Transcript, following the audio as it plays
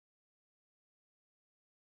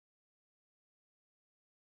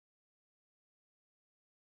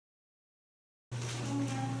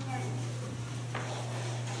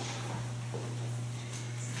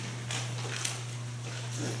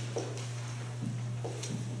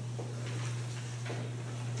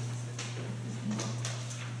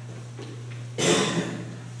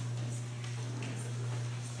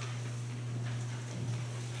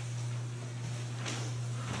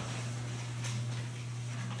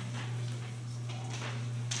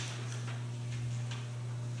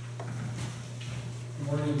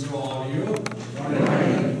Morning to all of you.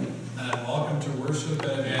 Morning. And welcome to worship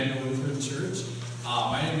at Emmanuel Lutheran Church.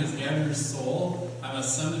 My name is Andrew Soul. I'm a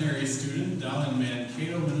seminary student down in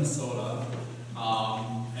Mankato, Minnesota.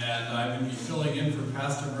 And I'm going to be filling in for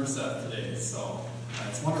Pastor Merced today. So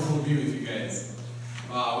it's wonderful to be with you guys.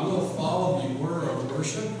 We will follow the order of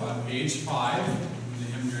worship on page 5, the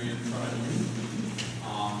hymnary in front of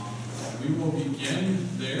you. We will begin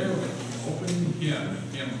there with the opening hymn,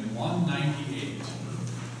 hymn 198.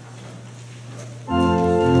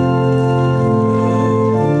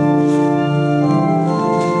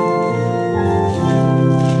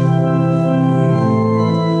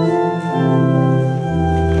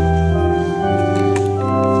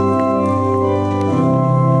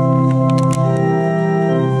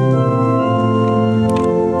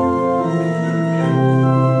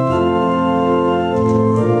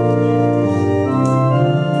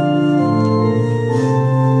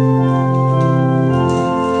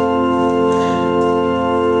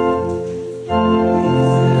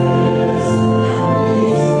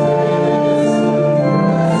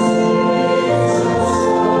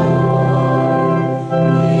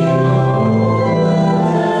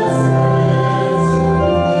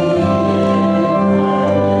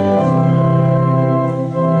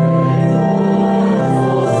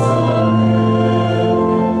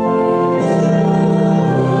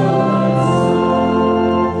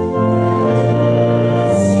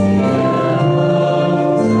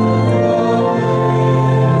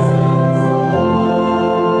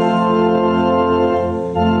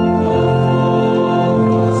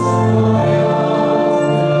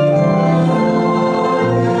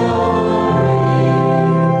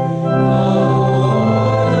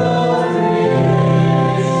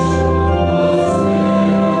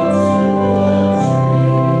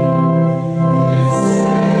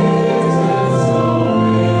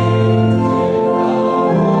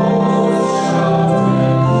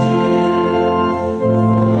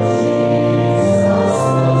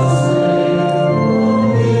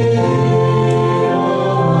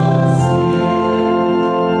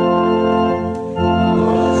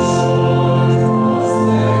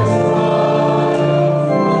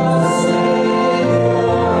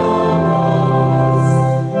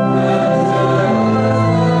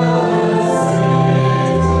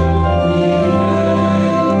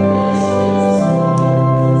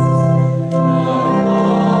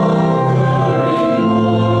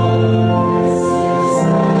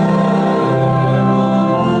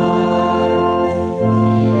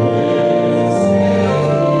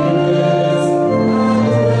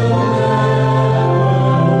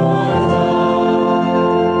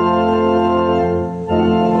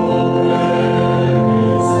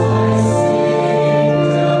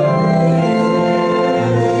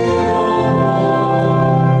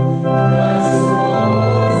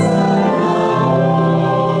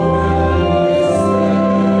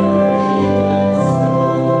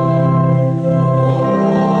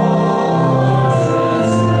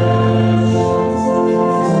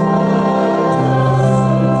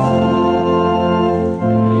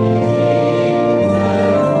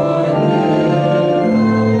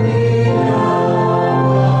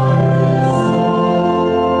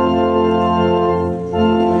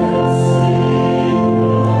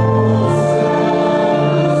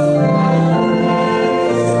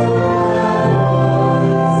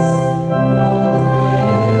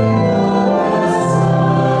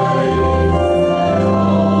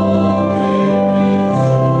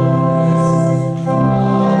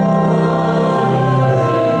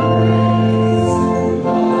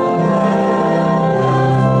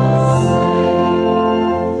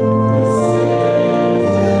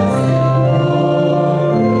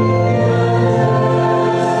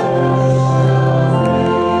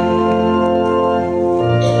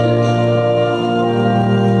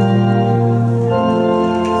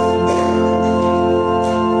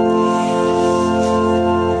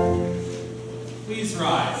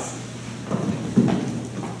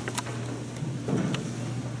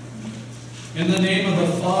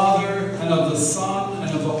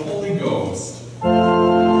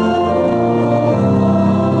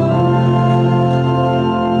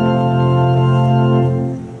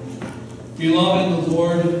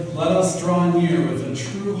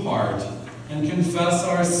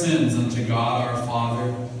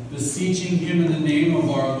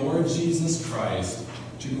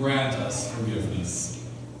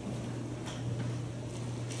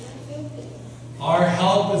 Our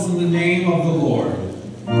help is in the name of the Lord.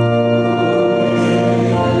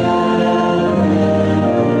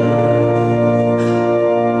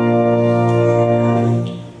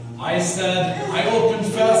 I said, I will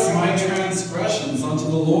confess my transgressions unto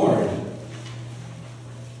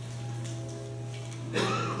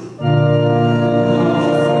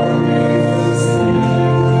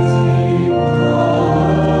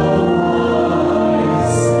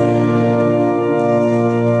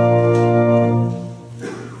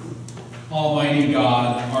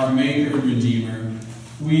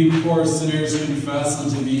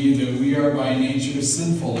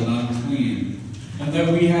and unclean, and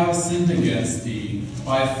that we have sinned against thee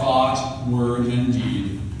by thought, word, and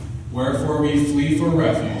deed. Wherefore we flee for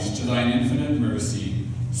refuge to thine infinite mercy,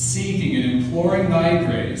 seeking and imploring thy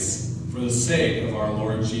grace for the sake of our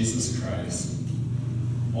Lord Jesus Christ.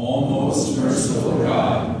 O most merciful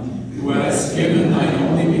God, who hast given thine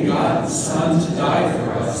only begotten Son to die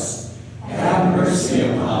for us, have mercy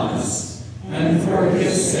upon us, and for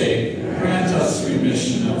his sake grant us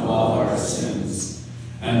remission of all our sins,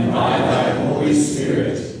 and by thy Holy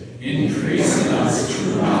Spirit increase in us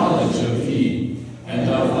true knowledge of thee and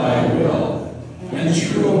of thy will, and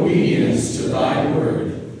true obedience to thy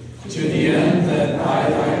word, to the end that by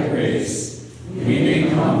thy grace we may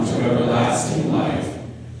come to everlasting life,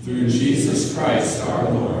 through Jesus Christ our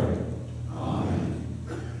Lord. Amen.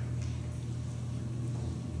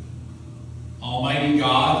 Almighty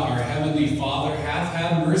God, our heavenly Father, hath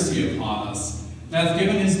had mercy upon us, and hath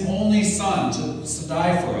given his only Son to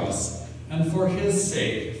die for us, and for his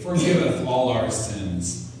sake forgiveth all our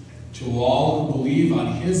sins. To all who believe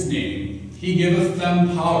on his name, he giveth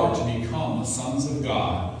them power to become the sons of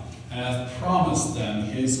God, and hath promised them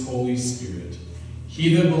his Holy Spirit.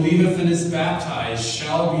 He that believeth and is baptized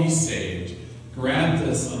shall be saved. Grant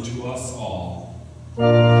this unto us all.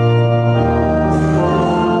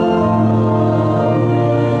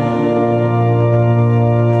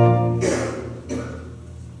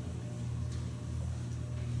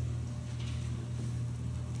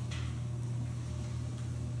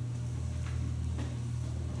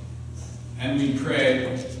 And we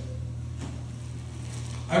pray,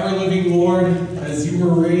 ever-living Lord, as you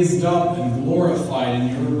were raised up and glorified in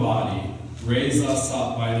your body, raise us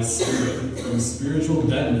up by the Spirit from spiritual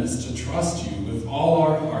deadness to trust you with all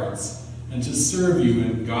our hearts and to serve you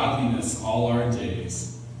in godliness all our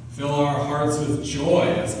days. Fill our hearts with joy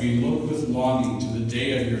as we look with longing to the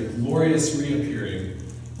day of your glorious reappearing,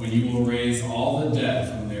 when you will raise all the dead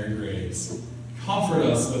from their graves. Comfort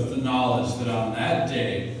us with the knowledge that on that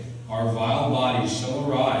day our vile bodies shall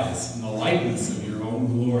arise in the likeness of your own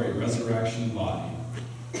glory resurrection body.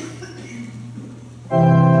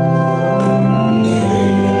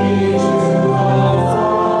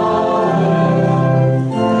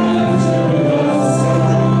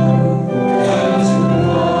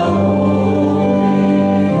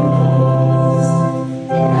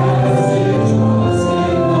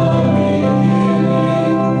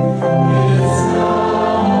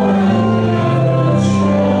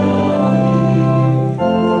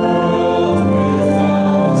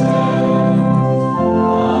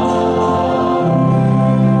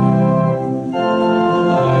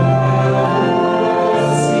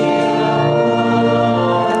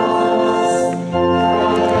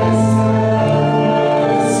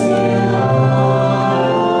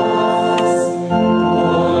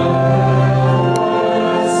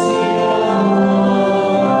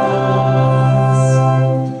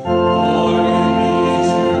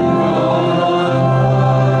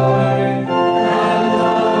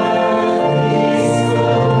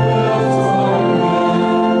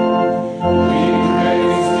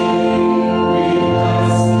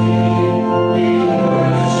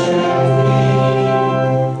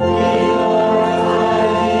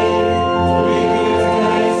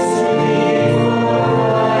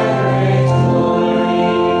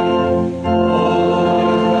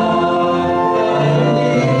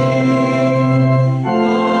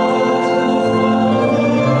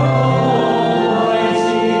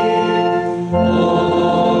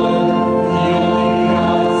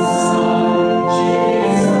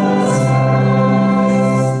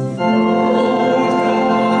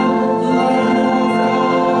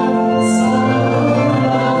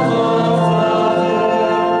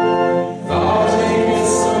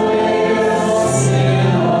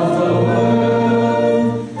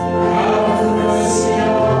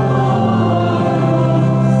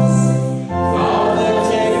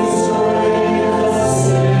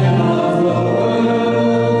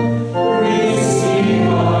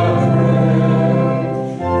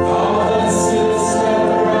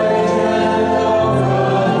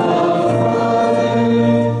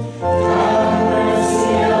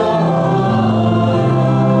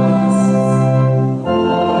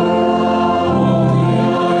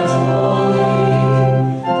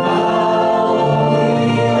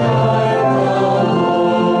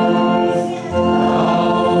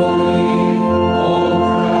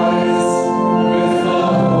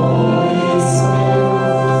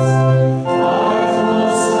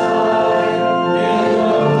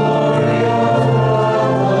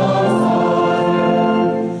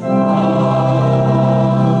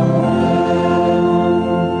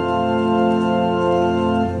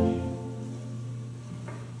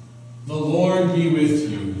 The Lord be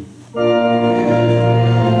with you.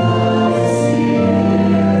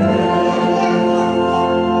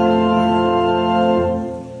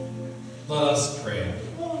 Let us pray.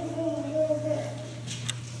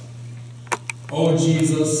 O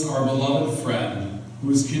Jesus, our beloved friend,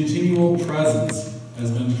 whose continual presence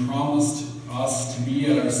has been promised us to be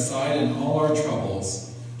at our side in all our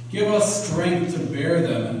troubles, give us strength to bear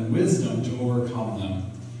them and wisdom to overcome them.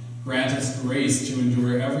 Grant us grace to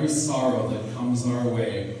endure every sorrow that comes our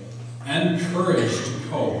way, and courage to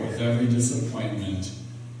cope with every disappointment.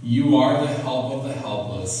 You are the help of the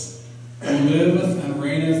helpless, who liveth and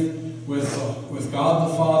reigneth with God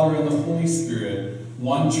the Father and the Holy Spirit,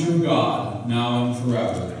 one true God, now and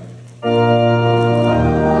forever.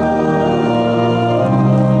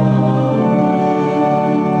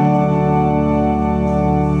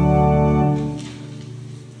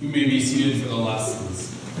 You may be seated for the lessons.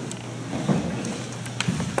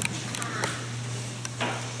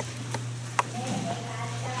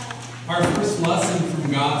 Our first lesson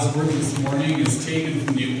from God's Word this morning is taken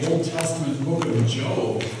from the Old Testament book of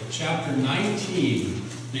Job, chapter 19,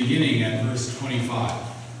 beginning at verse 25.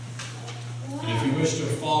 And if you wish to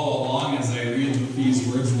follow along as I read these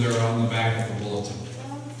words, they're on the back of the bulletin.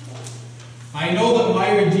 I know that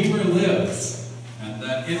my Redeemer lives, and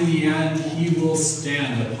that in the end he will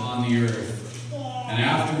stand upon the earth. And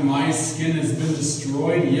after my skin has been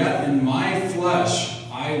destroyed, yet in my flesh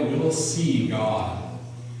I will see God.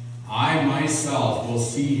 I myself will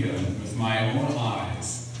see him with my own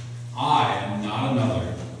eyes. I and not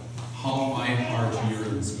another. How my heart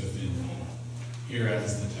yearns within me. Here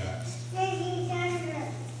ends the text.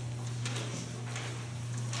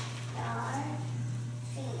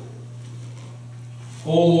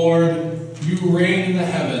 O Lord, you reign in the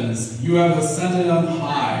heavens. You have ascended on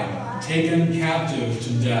high, taken captive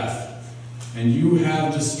to death, and you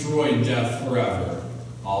have destroyed death forever.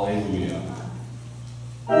 Alleluia.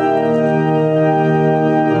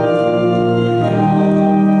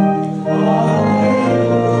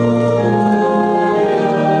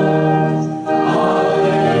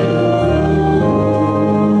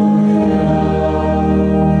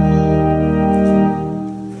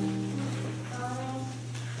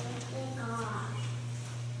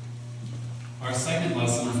 Our second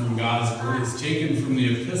lesson from God's Word is taken from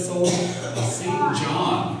the Epistle of St.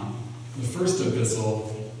 John, the first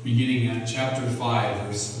epistle, beginning at chapter 5,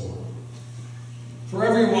 verse 4. For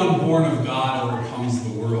everyone born of God overcomes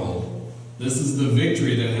the world. This is the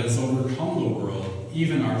victory that has overcome the world,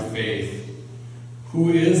 even our faith. Who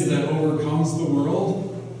is that overcomes the world?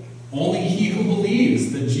 Only he who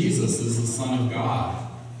believes that Jesus is the Son of God.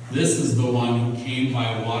 This is the one who came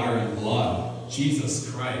by water and blood, Jesus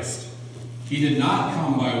Christ. He did not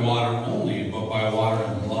come by water only, but by water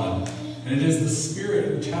and blood. And it is the Spirit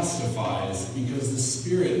who testifies, because the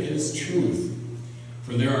Spirit is truth.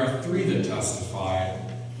 For there are three that testify,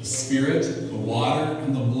 the Spirit, the water,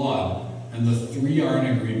 and the blood, and the three are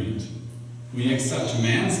in agreement. We accept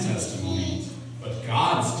man's testimony, but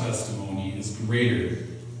God's testimony is greater,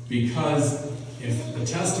 because it is the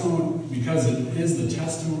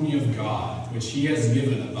testimony of God, which he has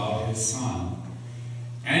given about his Son.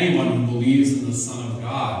 Anyone who believes in the Son of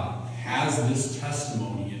God has this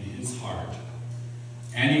testimony in his heart.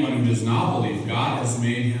 Anyone who does not believe God has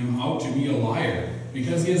made him out to be a liar,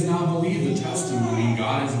 because he has not believed the testimony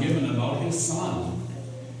God has given about his Son.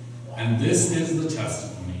 And this is the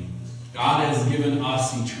testimony. God has given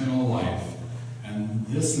us eternal life, and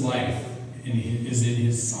this life is in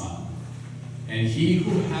his Son. And he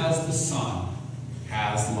who has the Son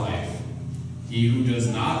has life. He who does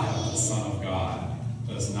not have the Son of God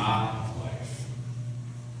does not have life.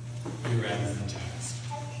 Here ends the text.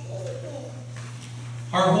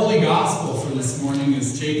 Our Holy Gospel for this morning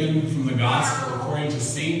is taken from the Gospel according to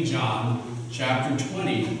St. John, chapter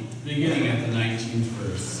 20, beginning at the 19th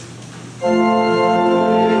verse.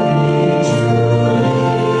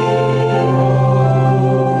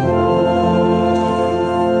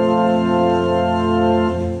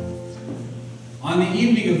 On the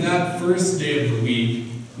evening of that first day of the week,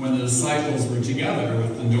 when the disciples were together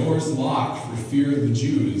with the doors locked for fear of the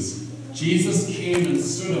Jews, Jesus came and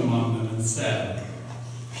stood among them and said,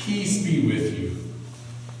 "Peace be with you."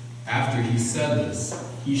 After he said this,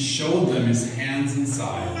 he showed them his hands and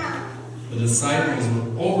side. The disciples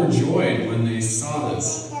were overjoyed when they saw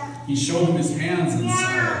this. He showed them his hands and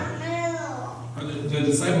side. The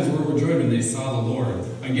disciples were overjoyed when they saw the Lord.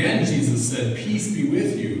 Again, Jesus said, "Peace be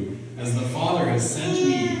with you. As the Father has sent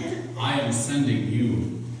me, I am sending you."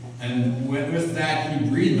 And with that, he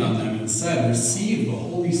breathed on them and said, "Receive the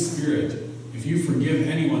Holy Spirit. If you forgive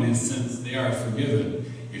anyone his sins, they are forgiven.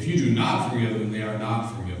 If you do not forgive them, they are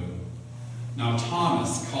not forgiven. Now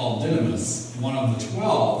Thomas, called Didymus, one of the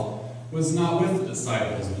 12, was not with the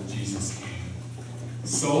disciples when Jesus came.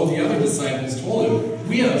 So the other disciples told him,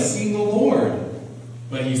 "We have seen the Lord."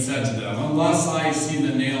 But he said to them, "Unless I see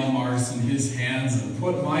the nail marks in his hands, and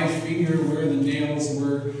put my finger where the nails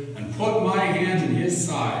were, and put my hand in his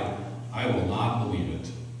side, I will not believe it."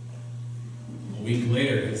 A week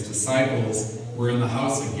later, his disciples were in the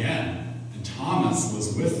house again, and Thomas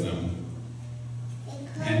was with them.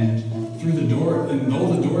 And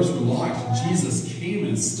though the doors were locked, Jesus came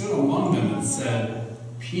and stood among them and said,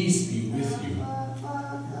 "Peace be with you."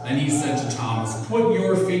 Then he said to Thomas, "Put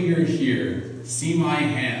your finger here. See my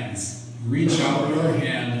hands. Reach out your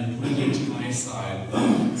hand and put it into my side.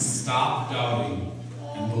 Stop doubting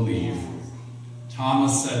and believe."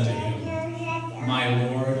 Thomas said to him, "My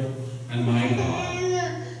Lord and my God."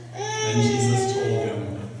 Then Jesus told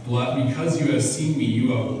him, "Because you have seen me,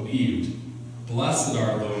 you have believed. Blessed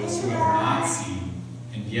are those who have not seen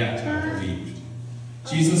and yet have believed."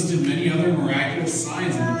 Jesus did many other miraculous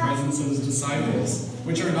signs in the presence of his disciples,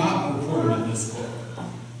 which are not recorded in this book.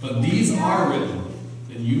 But these are written,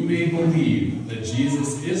 that you may believe that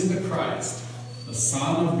Jesus is the Christ, the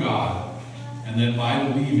Son of God, and that by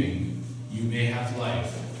believing you may have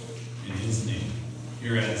life in his name.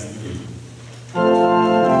 Here ends the reading.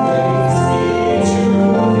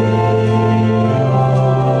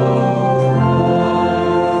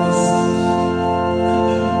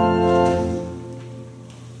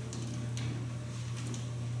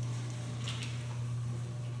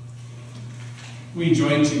 We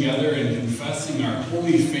join together in confessing our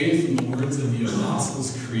holy faith in the words of the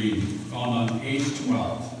Apostles' Creed, found on page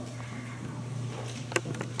 12.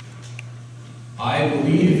 I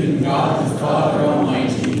believe in God the Father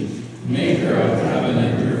Almighty, maker of heaven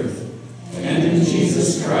and earth, and in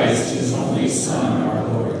Jesus Christ, his only Son, our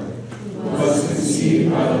Lord, who was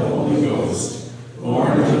conceived by the Holy Ghost,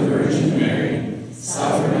 born of the Virgin Mary,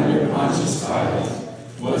 suffered under Pontius Pilate,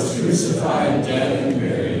 was crucified, dead, and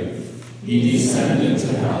buried. He descended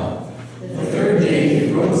into hell. The third day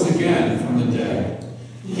he rose again from the dead.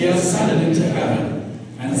 He ascended into heaven,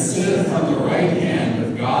 and sitteth on the right hand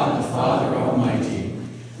of God the Father Almighty.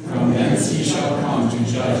 From thence he shall come to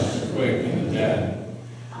judge the quick and the dead.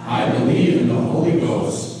 I believe in the Holy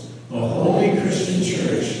Ghost, the holy Christian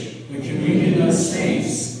church, the communion of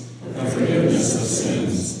saints, the forgiveness of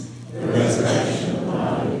sins, the resurrection of the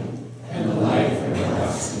body, and the life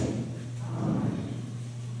everlasting.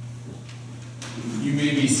 You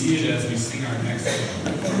may be seated as we sing our next hymn.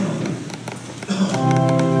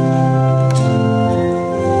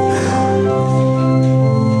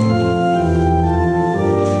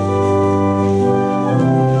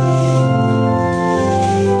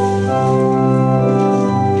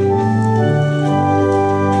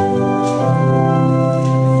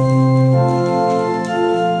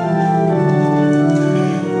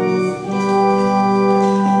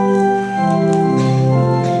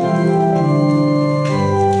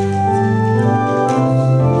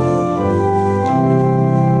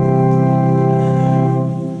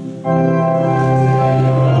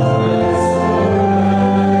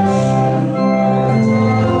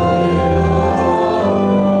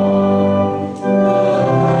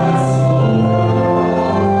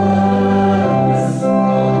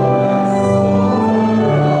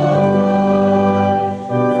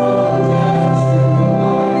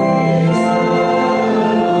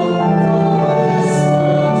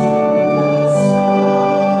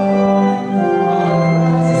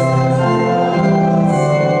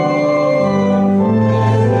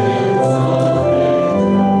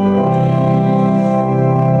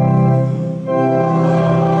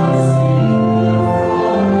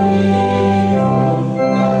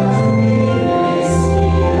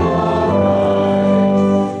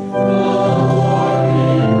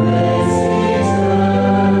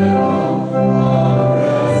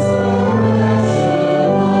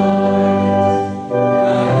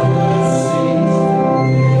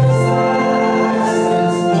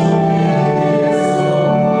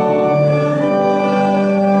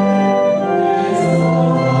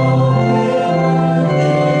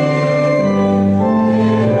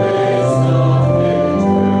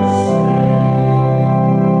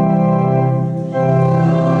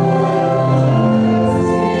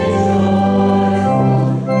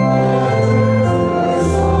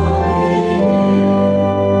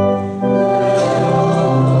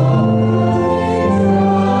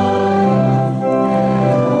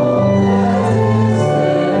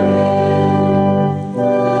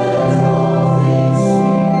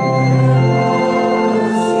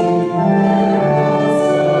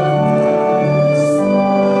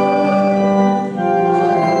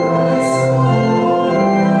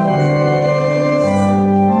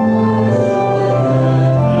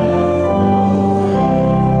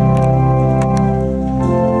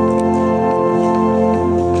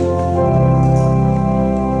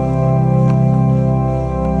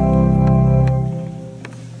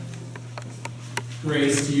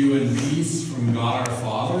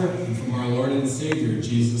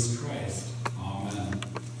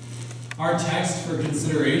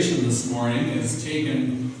 consideration this morning is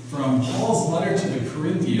taken from Paul's letter to the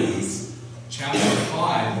Corinthians, chapter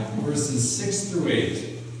 5, verses 6 through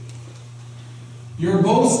 8. Your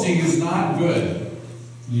boasting is not good.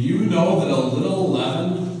 Do you know that a little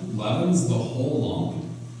leaven leavens the whole lump?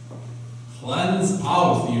 Cleanse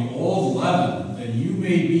out the old leaven, that you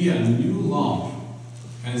may be a new lump,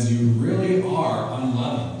 as you really are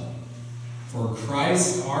unleavened. For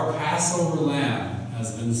Christ, our Passover lamb,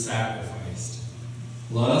 has been sacrificed.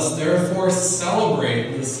 Let us therefore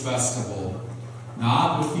celebrate this festival,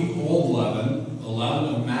 not with the old leaven, the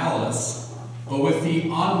leaven of malice, but with the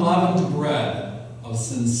unleavened bread of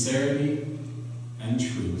sincerity and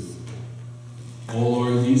truth. O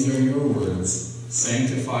Lord, these are your words.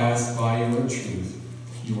 Sanctify us by your truth.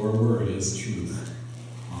 Your word is truth.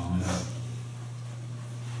 Amen.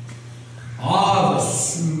 Ah, the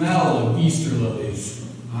smell of Easter lilies.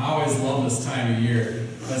 I always love this time of year.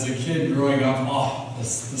 As a kid growing up, the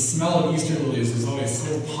smell of Easter lilies was always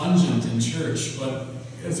so pungent in church, but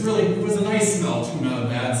it was a nice smell too, not a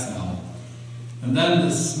bad smell. And then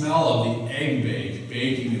the smell of the egg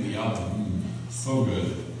baking in the oven. So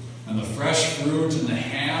good. And the fresh fruit and the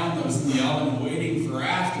ham that was in the oven waiting for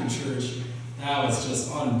after church, that was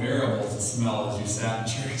just unbearable to smell as you sat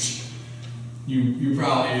in church. You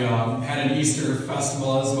probably had an Easter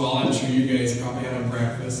festival as well. I'm sure you guys probably had a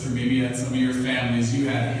breakfast, or maybe at some of your families you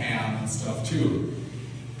had ham and stuff too.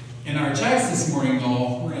 In our text this morning,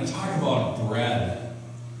 though, we're going to talk about bread.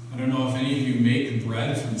 I don't know if any of you make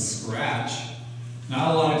bread from scratch.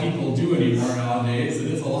 Not a lot of people do anymore nowadays.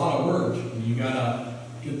 It is a lot of work. You gotta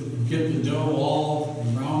get the dough all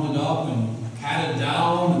rounded up and pat it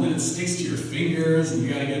down, and then it sticks to your fingers, and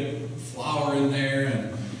you gotta get flour in there,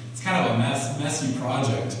 and it's kind of a messy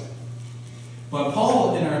project. But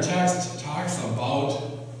Paul in our text talks about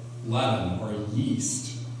leaven or yeast.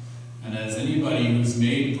 And as anybody who's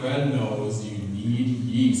made bread knows, you need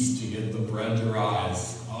yeast to get the bread to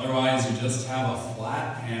rise. Otherwise, you just have a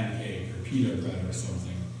flat pancake or pita bread or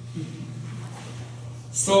something.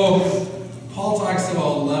 So, Paul talks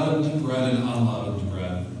about leavened bread and unleavened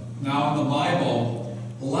bread. Now, in the Bible,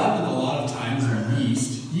 leaven a lot of times, or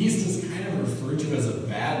yeast is kind of referred to as a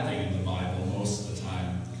bad thing in the Bible most of the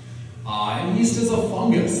time. And yeast is a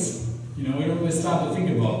fungus. You know, we don't really stop to think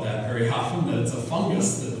about that very often, that it's a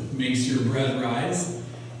fungus that makes your bread rise.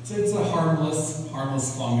 It's a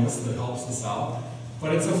harmless fungus that helps us out.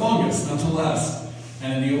 But it's a fungus, nonetheless.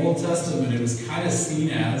 And in the Old Testament, it was kind of seen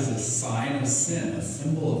as a sign of sin, a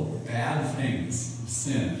symbol of bad things,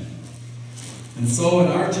 sin. And so in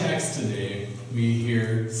our text today, we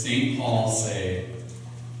hear St. Paul say,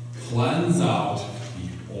 cleanse out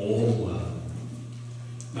the old leaven.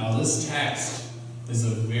 Now this text is a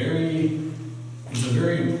very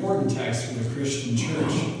important text for the Christian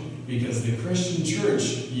church, because the Christian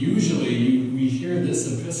church, usually we hear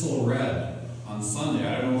this epistle read on Sunday.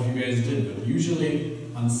 I don't know if you guys did, but usually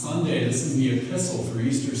on Sunday, this is the epistle for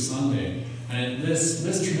Easter Sunday. And this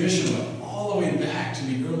tradition went all the way back to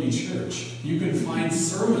the early church. You can find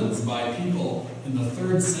sermons by people in the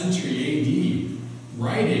 3rd century AD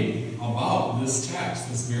writing about this text,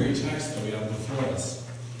 this very text that we have before us.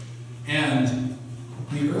 And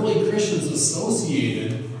the early Christians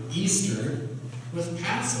associated Easter with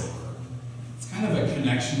Passover. It's kind of a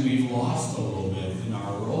connection we've lost a little bit in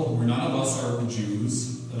our world, where none of us are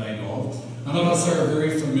Jews that I know of. None of us are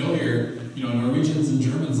very familiar, Norwegians and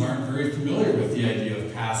Germans aren't very familiar with the idea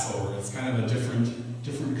of Passover. It's kind of a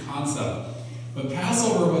different concept. But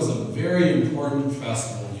Passover was a very important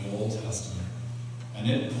festival in the Old Testament, and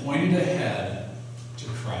it pointed ahead to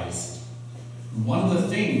Christ. And one of the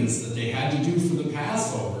things that they had to do for the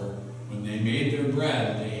Passover, when they made their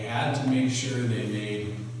bread, they had to make sure they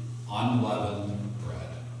made unleavened bread.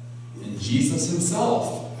 And Jesus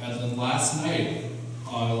himself, at the last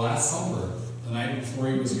supper, the night before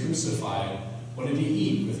he was crucified, what did he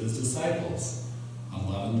eat with his disciples?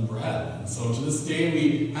 Unleavened bread. And so to this day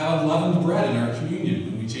we have unleavened bread in our communion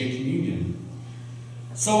when we take communion.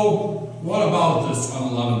 So what about this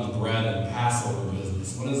unleavened bread and Passover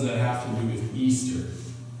business? What does that have to do with Easter?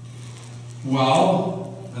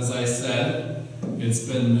 Well, as I said, it's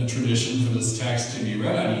been a tradition for this text to be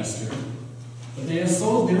read on Easter. But the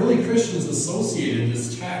early Christians associated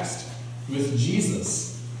this text with Jesus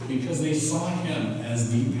because they saw him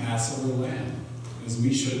as the Passover lamb, as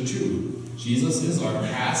we should too. Jesus is our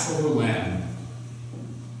Passover lamb.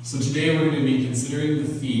 So today we're going to be considering the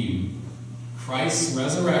theme, Christ's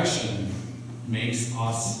resurrection makes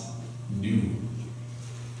us new.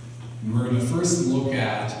 And we're going to first look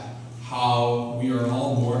at how we are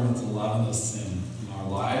all born with the leaven of sin in our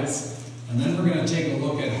lives. And then we're going to take a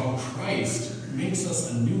look at how Christ makes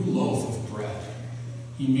us a new loaf of bread.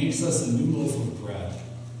 He makes us a new loaf of bread,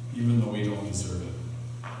 even though we don't deserve it.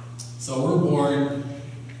 So we're born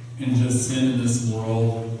into sin in this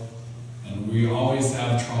world, and we always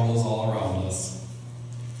have troubles all around us.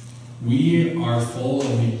 We are full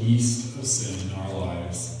of the yeast of sin in our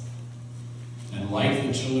lives. And like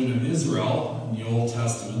the children of Israel in the Old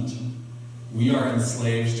Testament, we are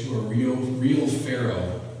enslaved to a real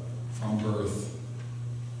Pharaoh from birth.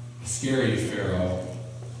 A scary Pharaoh,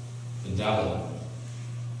 the devil.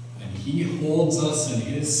 And he holds us in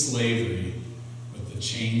his slavery with the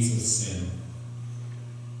chains of sin.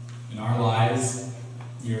 In our lives,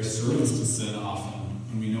 we are servants to sin often,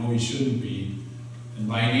 and we know we shouldn't be. And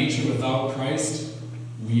by nature, without Christ,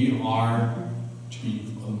 we are to be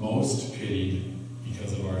the most pitied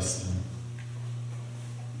because of our sin.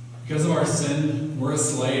 Because of our sin, we're a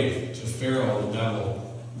slave to Pharaoh, the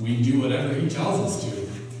devil. We do whatever he tells us to.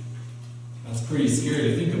 That's pretty scary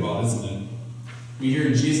to think about, isn't it? We hear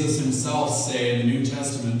Jesus himself say in the New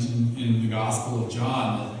Testament, in the Gospel of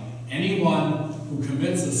John, that anyone who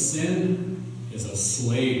commits a sin is a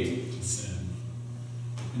slave to sin.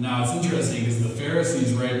 And now it's interesting because the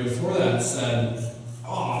Pharisees right before that said,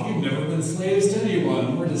 "Oh, we've never been slaves to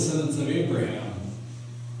anyone. We're descendants of Abraham."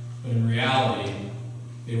 But in reality,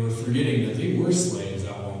 they were forgetting that they were slaves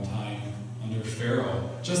at one time under Pharaoh,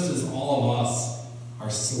 just as all of us are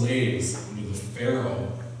slaves under the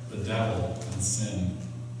Pharaoh, the devil, and sin.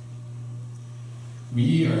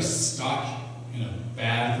 We are stuck in a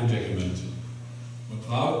bad predicament.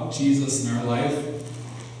 Without Jesus in our life,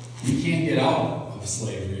 we can't get out of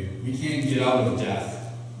slavery. We can't get out of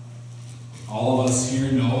death. All of us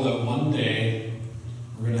here know that one day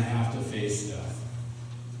we're going to have to face death.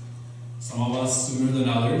 Some of us sooner than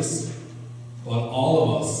others, but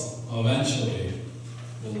all of us eventually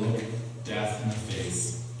will look death in the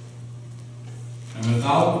face. And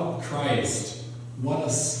without Christ, what a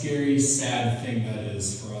scary, sad thing that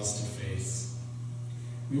is for us to face.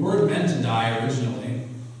 We weren't meant to die originally.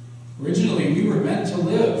 Originally, we were meant to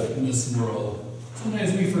live in this world.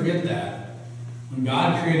 Sometimes we forget that. When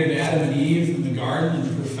God created Adam and Eve in the garden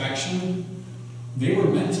in perfection, they were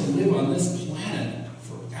meant to live on this planet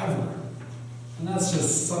forever. And that's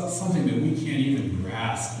just something that we can't even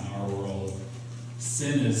grasp in our world.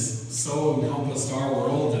 Sin has so encompassed our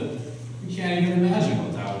world that we can't even imagine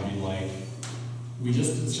what that would be like.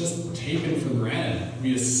 It's just taken for granted.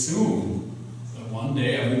 We assume that one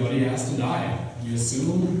day everybody has to die. We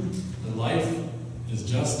assume that life is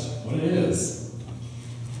just what it is.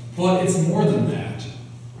 But it's more than that.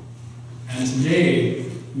 And today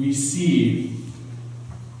we see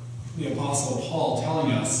the Apostle Paul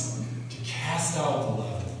telling us to cast out the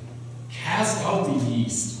leaven, cast out the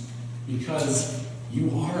yeast, because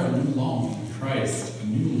you are a new lump in Christ, a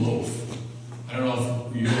new loaf. I don't know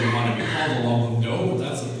if you really want to be called a lump of dough, but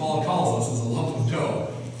that's what Paul calls us, as a lump of dough.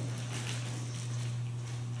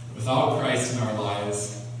 Without Christ in our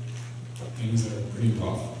lives, things are pretty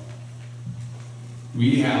rough.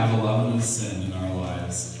 We have the leaven of sin in our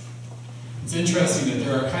lives. It's interesting that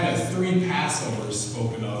there are kind of 3 Passovers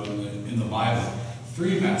spoken of in the Bible.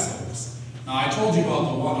 3 Passovers. Now, I told you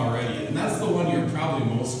about the one already, and that's the one you're probably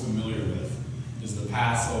most familiar with, is the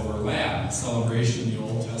Passover lamb, a celebration in the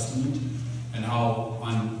Old Testament, and how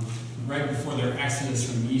right before their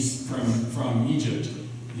exodus from Egypt,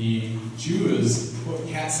 the Jews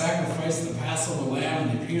sacrificed the Passover lamb,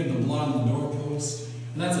 and they painted the blood on the doorpost.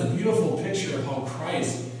 And that's a beautiful picture of how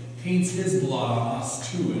Christ paints his blood on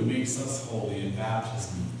us too and makes us holy in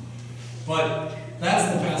baptism. But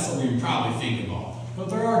that's the Passover you probably think about. But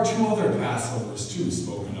there are 2 other Passovers too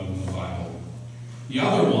spoken of in the Bible. The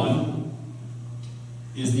other one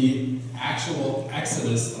is the actual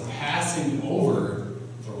Exodus, the passing over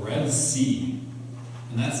the Red Sea.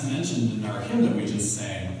 And that's mentioned in our hymn that we just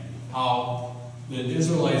sang, how the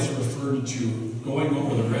Israelites referred to going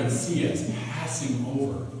over the Red Sea as passing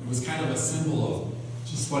over. It was kind of a symbol of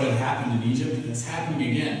just what had happened in Egypt, and it's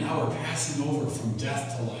happening again. Now we're passing over from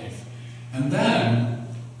death to life. And then,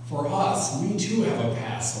 for us, we too have a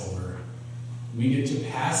Passover. We get to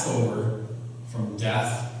pass over from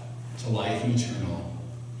death to life eternal,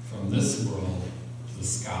 from this world to the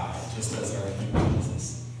sky, just as our hymn tells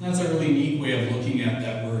us. And that's a really neat way of looking at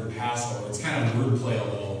that word Passover. It's kind of wordplay a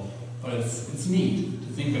little, but it's neat to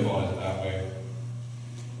think about it that way.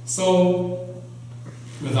 So,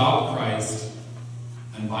 without Christ,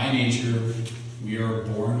 and by nature, we are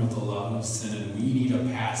born with the leaven of sin, and we need a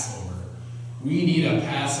Passover. We need a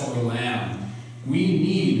Passover lamb. We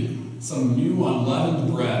need some new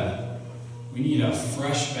unleavened bread. We need a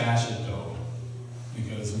fresh batch of dough,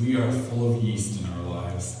 because we are full of yeast in our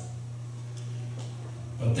lives.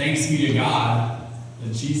 But thanks be to God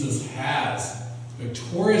that Jesus has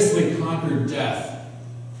victoriously conquered death.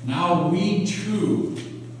 Now we too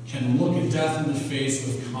can look at death in the face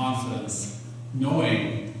with confidence,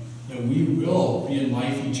 knowing that we will be in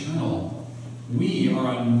life eternal. We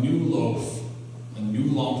are a new loaf, a new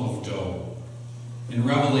lump of dough. In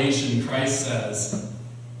Revelation, Christ says,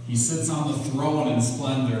 he sits on the throne in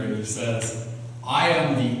splendor and he says, I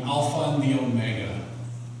am the Alpha and the Omega.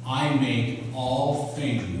 I make all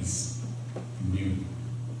things new.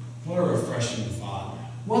 What a refreshing thought.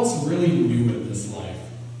 What's really new in this life?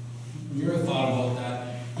 Have you ever thought about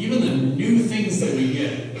that? Even the new things that we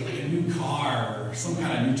get, like a new car or some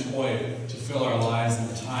kind of new toy to fill our lives in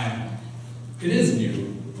the time, it is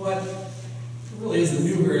new, but it really isn't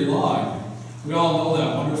new very long. We all know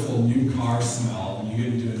that wonderful new car smell. When you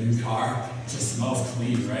get into a new car, it just smells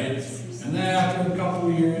clean, right? And then after a couple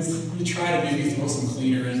of years, you try to maybe throw some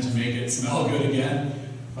cleaner in to make it smell good again,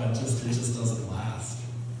 but it just doesn't last.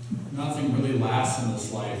 Nothing really lasts in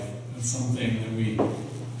this life. It's something that we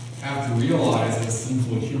have to realize as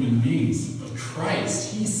sinful human beings. But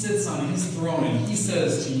Christ, he sits on his throne and he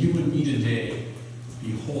says to you and me today,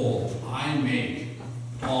 behold, I make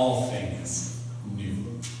all things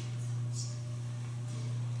new.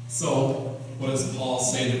 So, what does Paul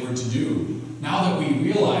say that we're to do? Now that we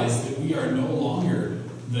realize that we are no longer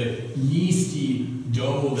the yeasty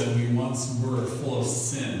dough that we once were, full of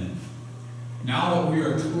sin. Now that we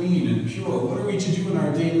are clean and pure, what are we to do in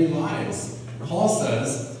our daily lives? Paul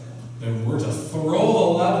says that we're to throw the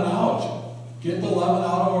leaven out. Get the leaven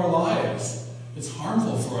out of our lives. It's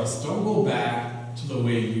harmful for us. Don't go back to the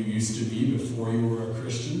way you used to be before you were a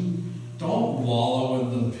Christian. Don't wallow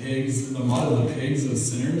in the mud of the pigs of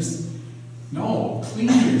sinners. No, clean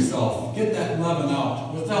yourself. Get that leaven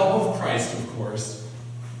out. With the help of Christ, of course.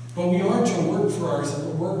 But we are to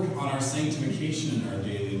work on our sanctification in our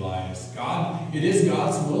daily lives. It is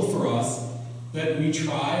God's will for us that we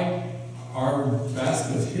try our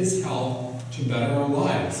best with his help to better our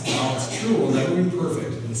lives. Now, it's true, we'll never be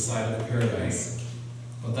perfect this side of paradise.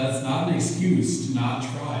 But that's not an excuse to not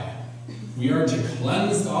try. We are to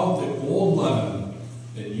cleanse out the old leaven,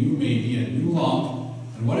 that you may be a new lump.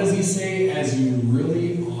 And what does he say? As you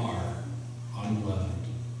really are unleavened.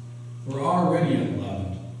 We're already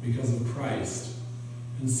unleavened because of Christ.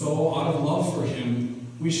 And so, out of love for him,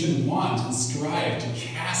 we should want and strive to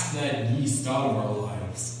cast that yeast out of our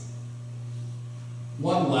lives.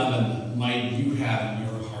 What leaven might you have in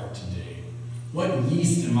your heart today? What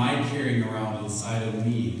yeast am I carrying around inside of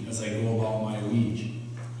me as I go about my week?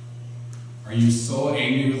 Are you so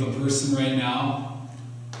angry with a person right now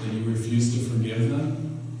that you refuse to forgive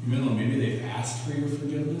them, even though maybe they've asked for your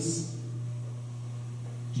forgiveness?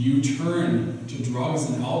 Do you turn to drugs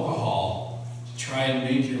and alcohol to try and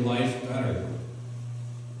make your life better?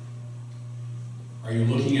 Are you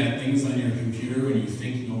looking at things on your computer when you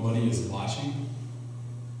think nobody is watching?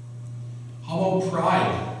 How about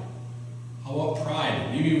pride? How about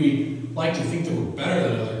pride? Maybe we like to think that we're better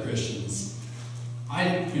than other Christians.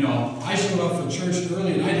 I showed up for church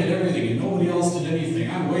early and I did everything and nobody else did anything.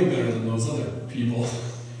 I'm way better than those other people.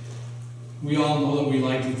 We all know that we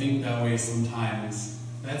like to think that way sometimes.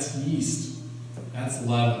 That's yeast. That's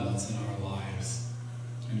leaven that's in our lives.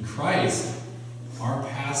 And Christ, our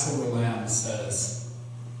Passover lamb, says,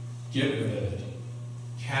 get rid of it.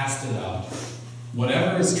 Cast it out.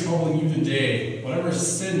 Whatever is troubling you today, whatever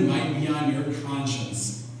sin might be on your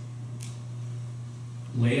conscience,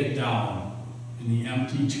 lay it down in the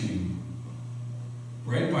empty tomb,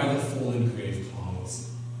 right by the folded grave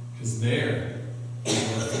clothes. Because there, where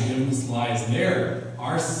forgiveness lies, there,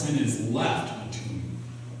 our sin is left in the tomb.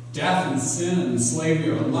 Death and sin and slavery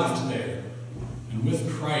are left there. And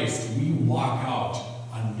with Christ, we walk out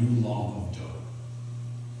a new lump of dough.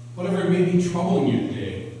 Whatever may be troubling you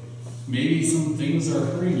today, maybe some things are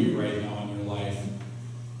hurting you right now in your life.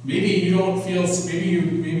 Maybe you don't feel,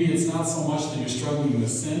 maybe it's not so much that you're struggling with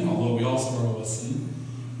sin, although we all struggle with sin.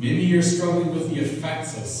 Maybe you're struggling with the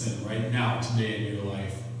effects of sin right now, today in your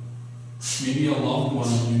life. Maybe a loved one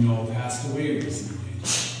that you know passed away recently,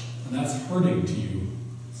 and that's hurting to you.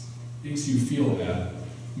 Makes you feel bad.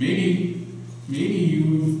 Maybe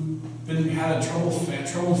you've had a troubled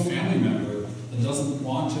family member that doesn't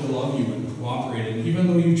want to love you and cooperate, and even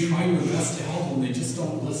though you try your best to help them, they just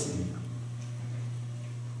don't listen.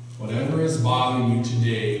 Whatever is bothering you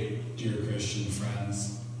today, dear Christian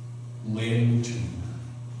friends, lay it in the tomb.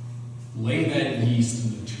 Lay that yeast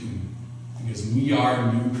in the tomb, because we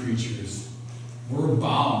are new creatures. We're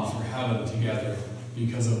bound for heaven together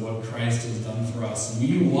because of what Christ has done for us.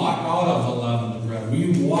 We walk out of the leaven of bread.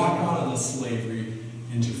 We walk out of the slavery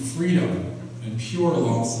into freedom and pure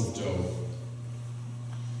lumps of dough.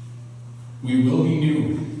 We will be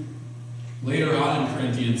new. Later on in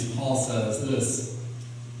Corinthians, Paul says this,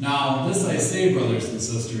 "Now this I say, brothers and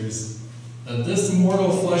sisters, that this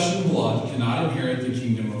mortal flesh and blood cannot inherit the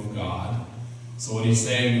kingdom of God." So what he's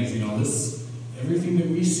saying is, everything that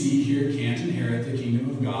we see here can't inherit the kingdom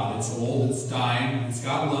of God. It's old, it's dying, it's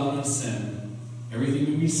got leaven of sin. Everything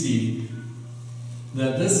that we see,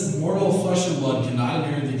 that this mortal flesh and blood cannot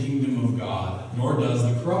inherit the kingdom of God, nor does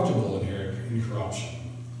the corruptible inherit incorruption.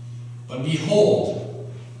 But behold,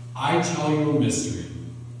 I tell you a mystery.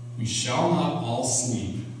 We shall not all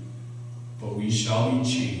sleep, but we shall be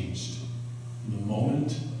changed in the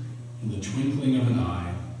moment, in the twinkling of an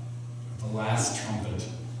eye, at the last trumpet.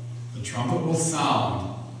 The trumpet will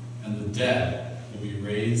sound, and the dead will be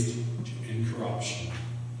raised to incorruption.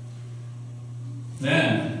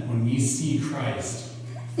 Then, when we see Christ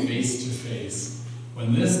face to face,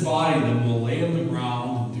 when this body that will lay on the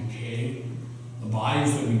ground and decay, the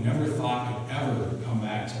bodies that we never thought could ever come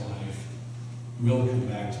back to life, will come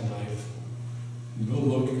back to life. And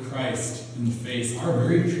we'll look at Christ in the face, our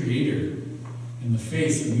very Creator, in the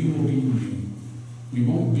face, and we will be new. We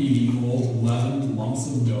won't be the old leavened lumps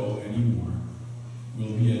of dough anymore.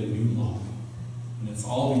 We'll be a new lump. And it's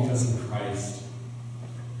all because of Christ.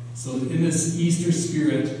 So in this Easter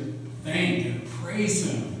spirit, thank and praise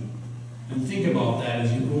Him. And think about that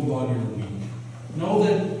as you go about your week. Know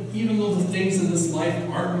that even though the things in this life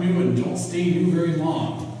aren't new and don't stay new very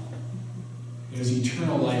long, there's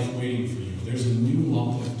eternal life waiting for you. There's a new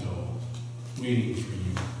lump of dough waiting for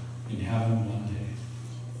you in heaven one day.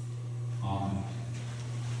 Amen.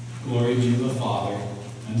 Glory be to the Father,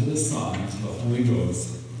 and to the Son, and to the Holy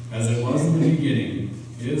Ghost, as it was in the beginning,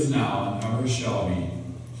 is now, and ever shall be,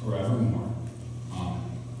 forevermore.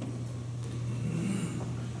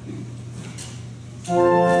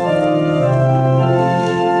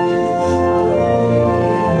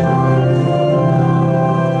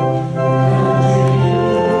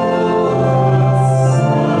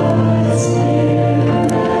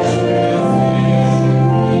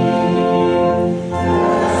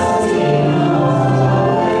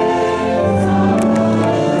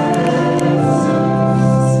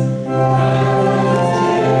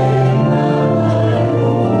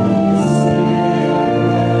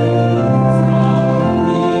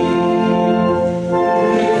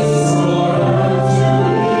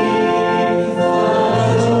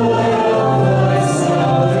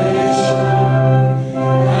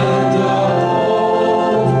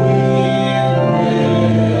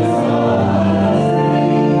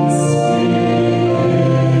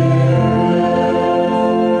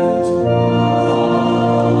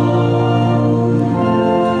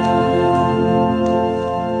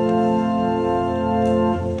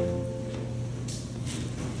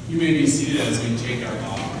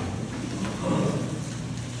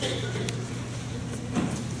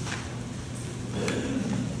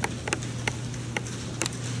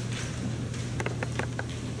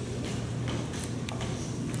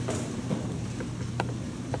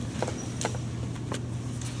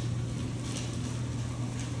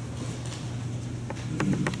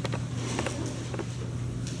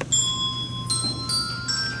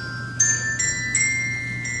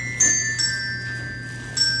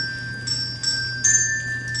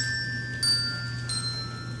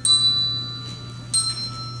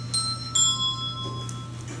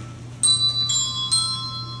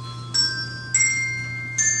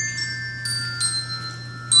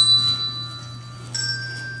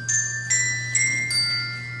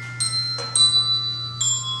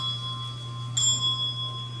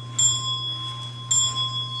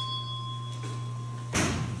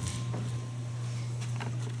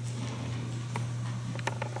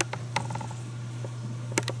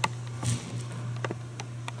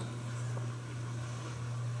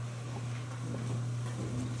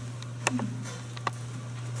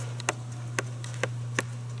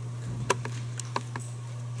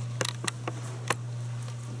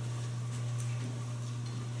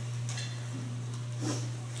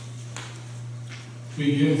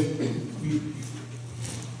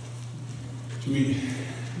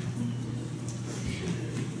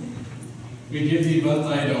 We give thee but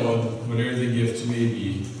thine own, whatever the gift may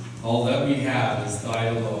be. All that we have is thy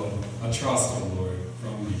alone. A trust, O Lord,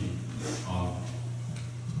 from thee. Amen.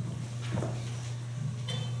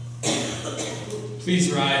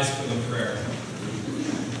 Please rise for the prayer.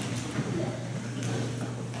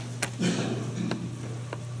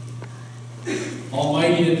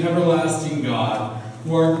 Almighty and everlasting God,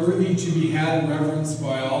 who art worthy to be had in reverence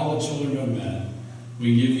by all the children of men,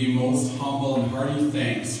 we give thee most humble and hearty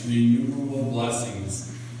thanks for the innumerable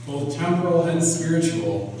blessings both temporal and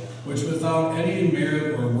spiritual, which without any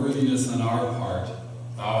merit or worthiness on our part,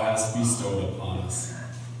 thou hast bestowed upon us.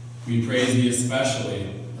 We praise thee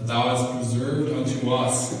especially that thou hast preserved unto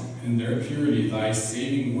us in their purity thy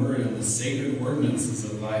saving word and the sacred ordinances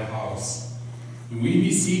of thy house. And we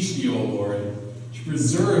beseech thee, O Lord, to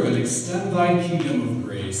preserve and extend thy kingdom of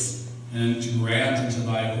grace, and to grant unto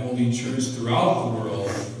thy holy church throughout the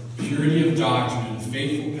world purity of doctrine and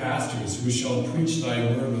faithful pastors who shall preach thy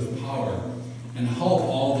word with power, and help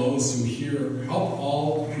all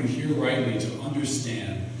who hear rightly to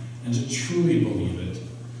understand and to truly believe it.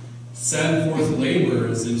 Send forth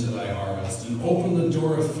laborers into thy harvest, and open the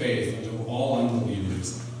door of faith unto all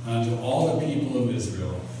unbelievers, and unto all the people of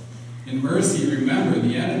Israel. In mercy remember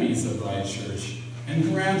the enemies of thy church, and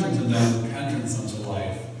grant unto them repentance unto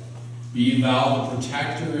life. Be thou the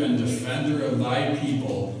protector and defender of thy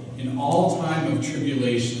people in all time of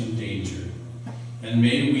tribulation and danger. And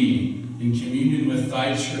may we, in communion with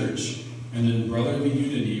thy church, and in brotherly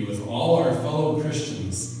unity with all our fellow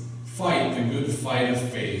Christians, fight the good fight of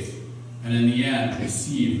faith, and in the end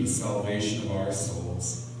receive the salvation of our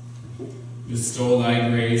souls. Bestow thy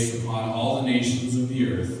grace upon all the nations of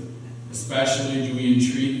the earth. Especially do we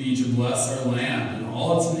entreat thee to bless our land and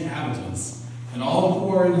all its inhabitants, and all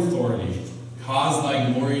who are in authority. Cause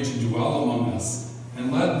thy glory to dwell among us,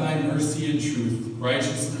 and let thy mercy and truth,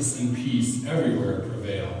 righteousness and peace everywhere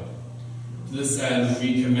prevail. To this end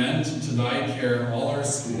we commend to thy care all our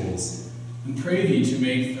schools, and pray thee to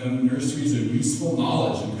make them nurseries of useful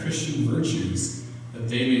knowledge and Christian virtues, that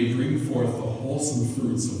they may bring forth the wholesome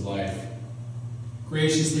fruits of life.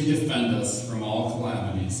 Graciously defend us from all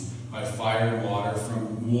calamities, by fire and water,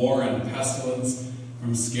 from war and pestilence,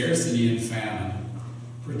 from scarcity and famine.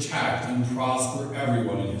 Protect and prosper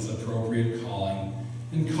everyone in his appropriate calling,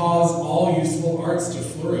 and cause all useful arts to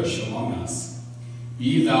flourish among us.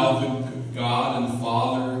 Be thou the God and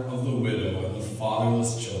Father of the widow and the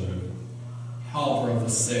fatherless children, helper of the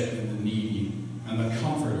sick and the needy, and the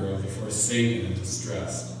comforter of the forsaken and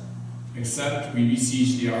distressed. Accept, we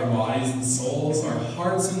beseech thee, our bodies and souls, our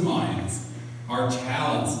hearts and minds, our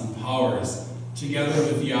talents and powers, together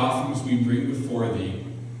with the offerings we bring before thee,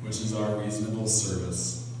 which is our reasonable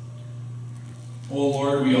service. O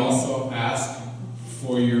Lord, we also ask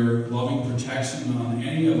for your loving protection on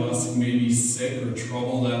any of us who may be sick or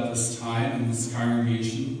troubled at this time in this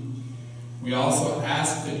congregation. We also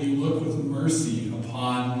ask that you look with mercy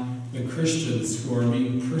upon the Christians who are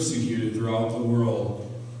being persecuted throughout the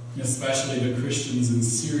world, especially the Christians in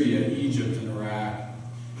Syria, Egypt, and Iraq.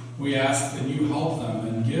 We ask that you help them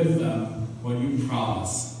and give them what you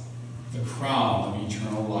promise, the crown of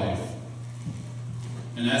eternal life.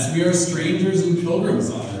 And as we are strangers and pilgrims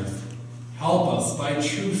on earth, help us by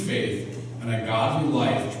true faith and a godly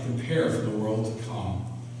life to prepare for the world to come,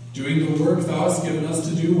 doing the work thou hast given us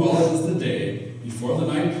to do while it is the day, before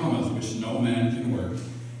the night cometh, which no man can work.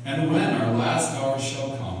 And when our last hour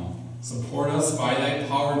shall come, support us by thy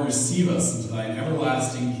power and receive us into thine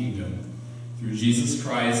everlasting kingdom. Through Jesus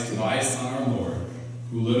Christ, thy Son, our Lord,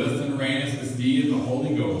 who liveth and reigneth with thee in the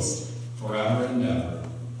Holy Ghost, forever and ever.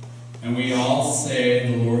 And we all say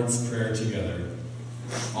the Lord's Prayer together.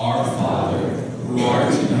 Our Father, who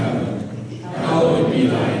art in heaven, hallowed be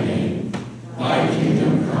thy name. Thy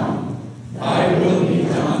kingdom come, thy will be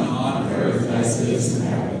done on earth as it is in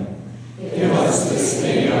heaven. Give us this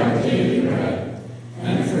day our daily bread,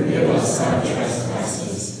 and forgive us our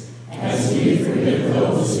trespasses, as we forgive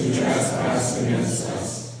those who trespass against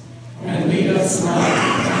us. And lead us not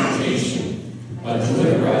into temptation, but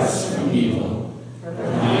deliver us from evil. For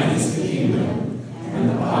thine is the kingdom, and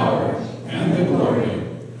the power, and the glory,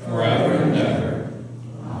 forever and ever.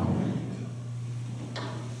 Amen.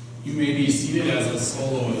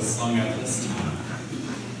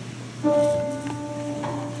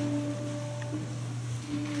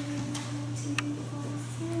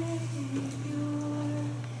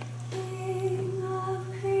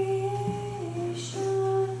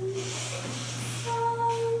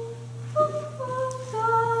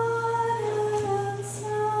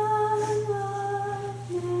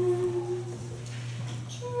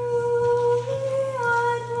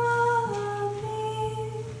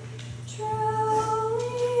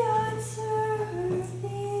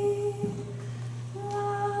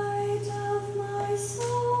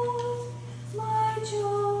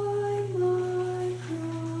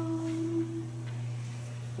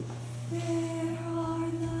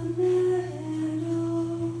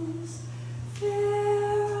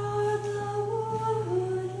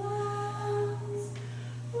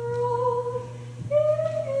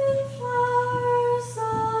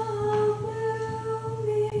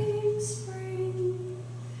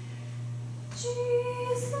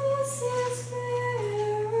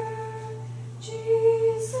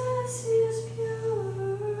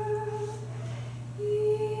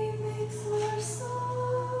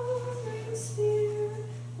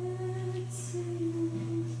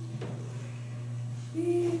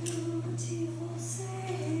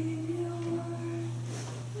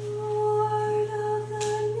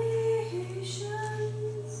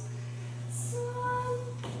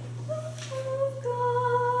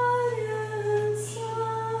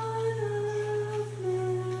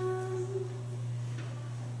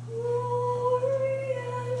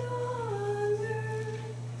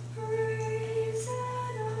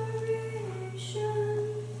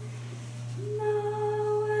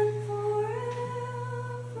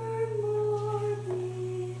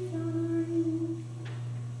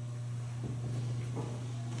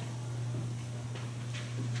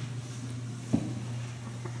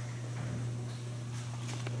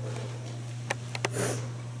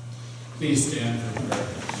 Please stand for prayer.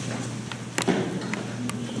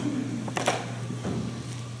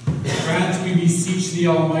 Grant, we beseech thee,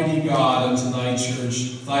 Almighty God, unto thy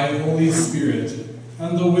church, thy Holy Spirit,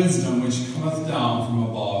 and the wisdom which cometh down from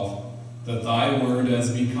above, that thy word,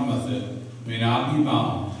 as becometh it, may not be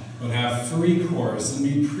bound, but have free course, and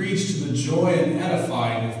be preached to the joy and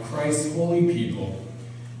edifying of Christ's holy people,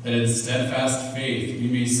 that in steadfast faith we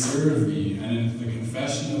may serve thee, and in the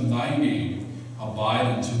confession of thy name abide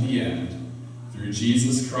unto the end. Through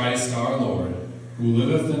Jesus Christ our Lord, who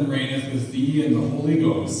liveth and reigneth with thee in the Holy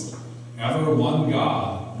Ghost, ever one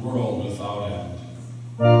God, world without end.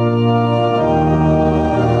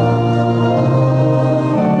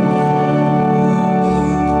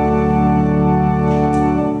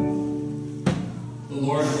 The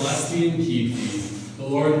Lord bless thee and keep thee. The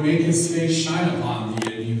Lord make his face shine upon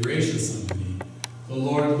thee and be gracious unto thee. The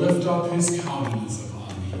Lord lift up his countenance upon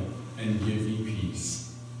thee and give thee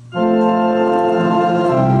peace. You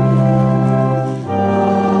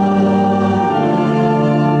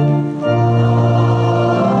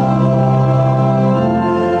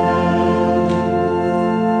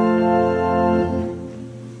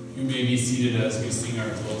may be seated as we sing our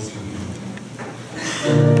closing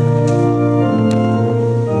hymn.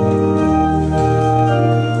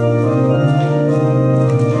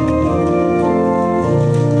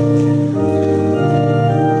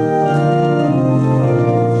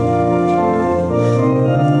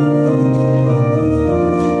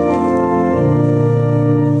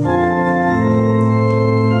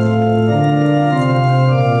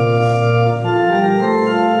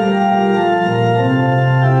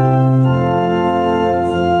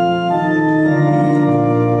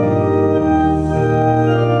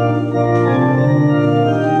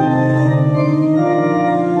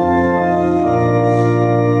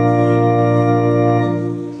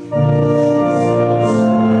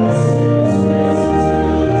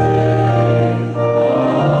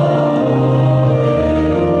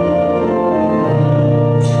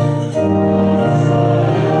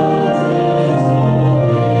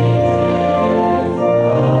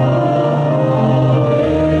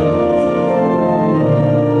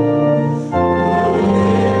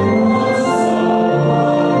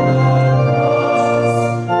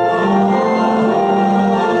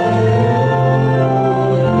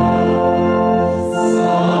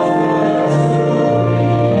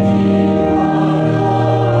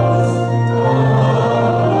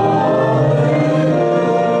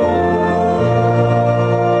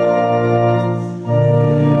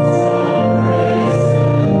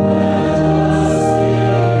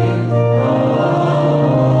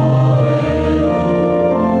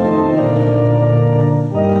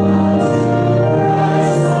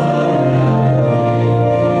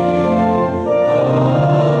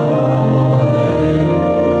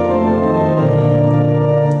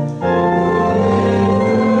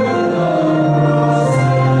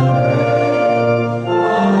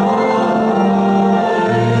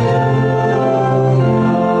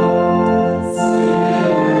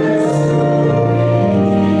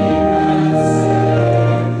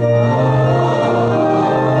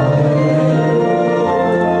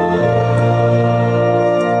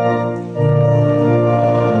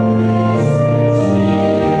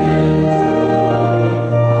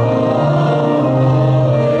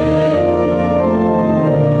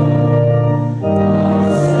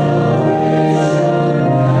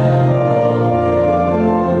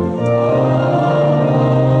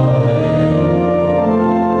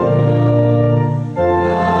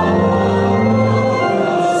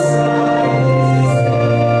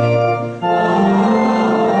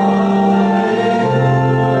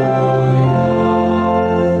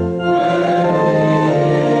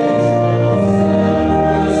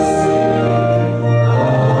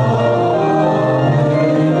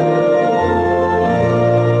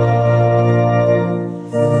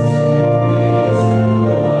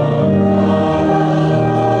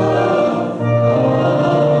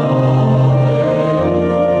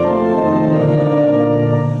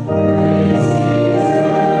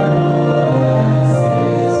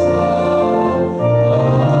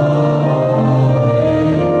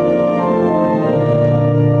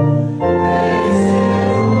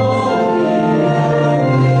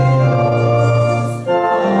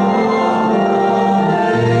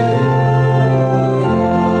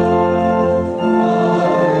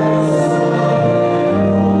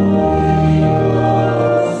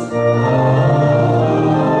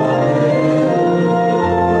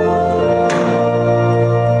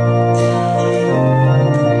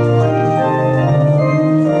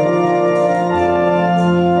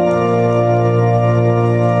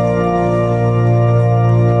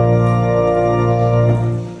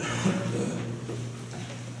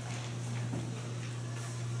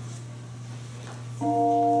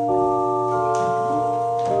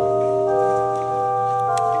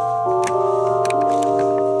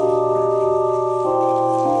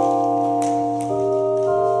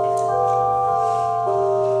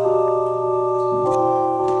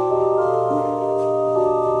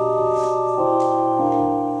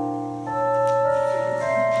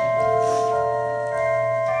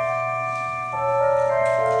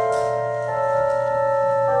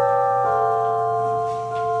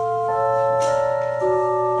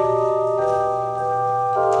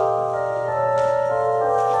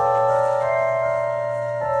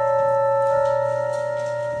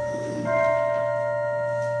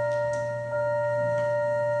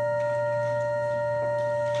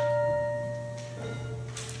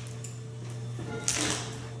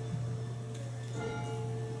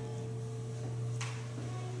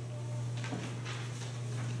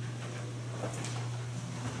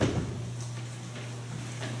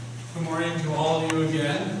 morning to all of you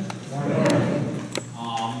again.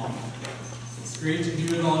 It's great to be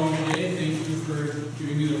with all of you today. Thank you for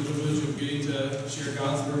giving me the privilege of getting to share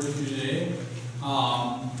God's word with you today.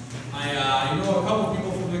 I know a couple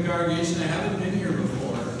people from the congregation. I haven't been here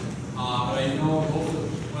before, but I know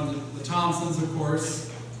both the Thompsons, of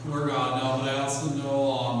course, who are gone now, but I also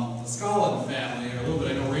know the Scollin family, or a little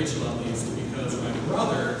bit. I know Rachel at least, because my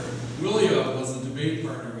brother, William, was a debate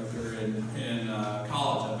partner with her in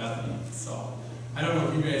college at Bethany. So I don't know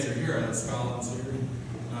if you guys are here. Are the Scollins here?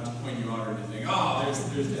 Not to point you out or anything. Oh,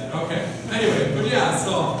 there's Dad. Okay. Anyway, but yeah,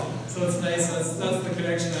 so it's nice. That's the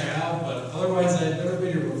connection I have. But otherwise, I'd never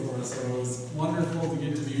been here before, so it was wonderful to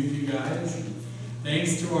get to be with you guys. And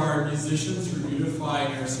thanks to our musicians for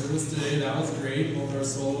beautifying our service today. That was great. Both our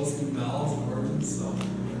soloists and bells and organs. So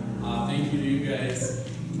thank you to you guys.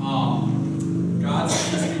 God's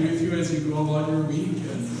peace be with you as you go about your week,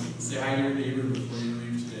 and say hi to your neighbor before you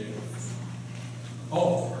leave today.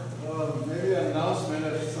 Oh. Maybe an announcement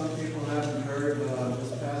if some people haven't heard.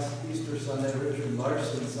 This past Easter Sunday, Richard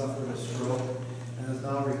Larson suffered a stroke and is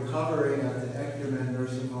now recovering at the Ecumen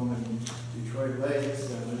Nursing Home in Detroit Lakes.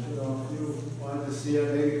 And if you wanted to see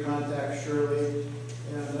him, maybe contact Shirley.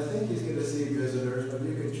 And I think he's going to see visitors, but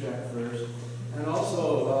you can check first. And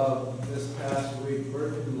also, this past week,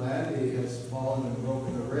 Burton Landy has fallen and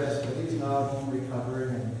broken a wrist, but he's now home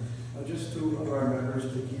recovering. And just two of our members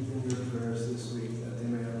to keep in your prayers this week that they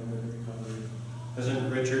may have a good recovery. Isn't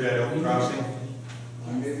Richard at Oak Crossing?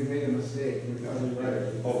 I maybe made a mistake. You're probably right.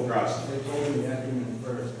 Oak Crossing. They told me Ecumen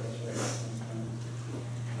first. That's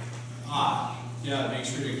right. Yeah, make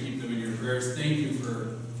sure to keep them in your prayers. Thank you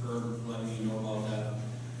for letting me know about that.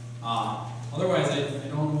 Otherwise, I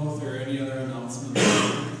don't know if there are any other announcements.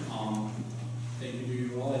 Thank you to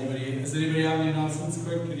you all. Does anybody have any announcements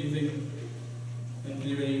quick? Anything?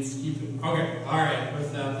 Anybody needs to keep it? Okay, all right.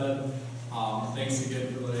 With that, then, thanks again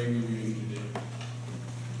for letting